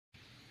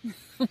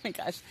Oh my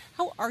gosh,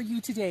 how are you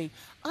today?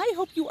 I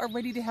hope you are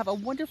ready to have a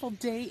wonderful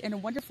day and a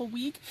wonderful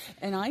week.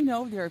 And I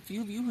know there are a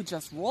few of you who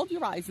just rolled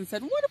your eyes and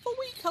said, wonderful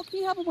week. How can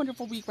you have a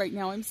wonderful week right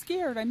now? I'm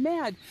scared. I'm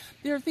mad.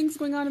 There are things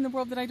going on in the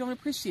world that I don't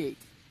appreciate.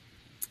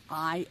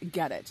 I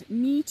get it.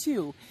 Me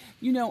too.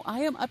 You know, I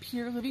am up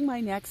here living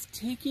my next,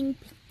 taking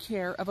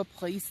care of a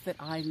place that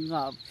I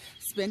love,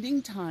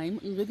 spending time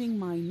living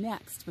my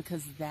next,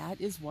 because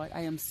that is what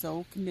I am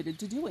so committed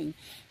to doing,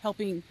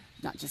 helping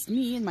not just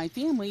me and my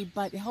family,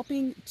 but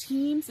helping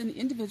teams and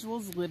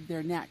individuals live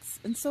their next.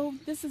 And so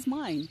this is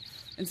mine.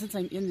 And since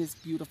I'm in this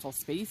beautiful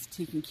space,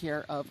 taking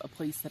care of a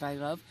place that I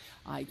love,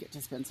 I get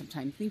to spend some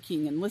time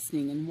thinking and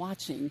listening and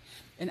watching.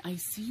 And I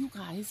see you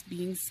guys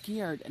being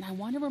scared. And I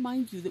want to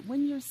remind you that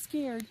when you're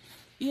scared,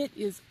 it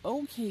is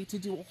okay to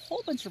do a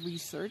whole bunch of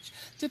research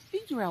to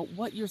figure out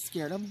what you're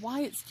scared of,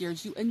 why it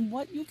scares you, and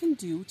what you can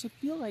do to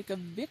feel like a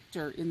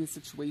victor in the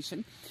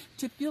situation,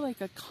 to feel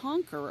like a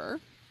conqueror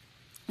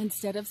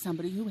instead of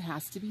somebody who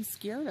has to be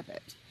scared of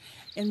it.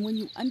 And when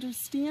you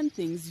understand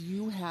things,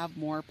 you have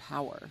more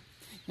power.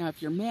 Now,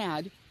 if you're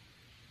mad,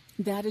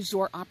 that is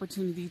your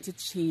opportunity to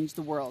change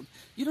the world.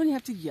 You don't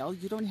have to yell.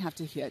 You don't have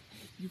to hit.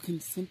 You can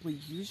simply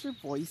use your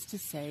voice to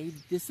say,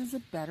 this is a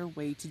better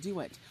way to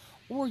do it.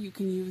 Or you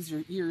can use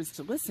your ears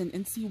to listen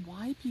and see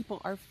why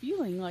people are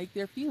feeling like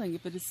they're feeling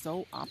if it is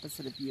so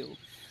opposite of you.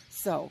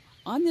 So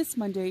on this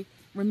Monday,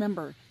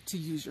 remember to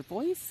use your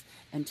voice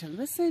and to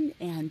listen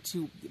and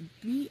to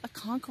be a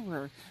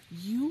conqueror.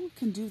 You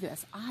can do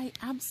this. I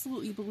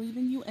absolutely believe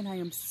in you, and I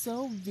am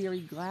so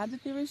very glad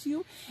that there is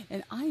you.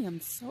 And I am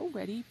so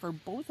ready for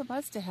both of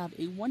us to have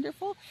a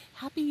wonderful,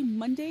 happy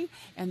Monday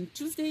and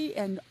Tuesday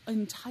and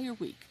entire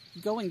week.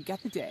 Go and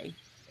get the day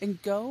and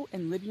go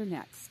and live your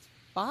next.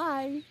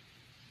 Bye.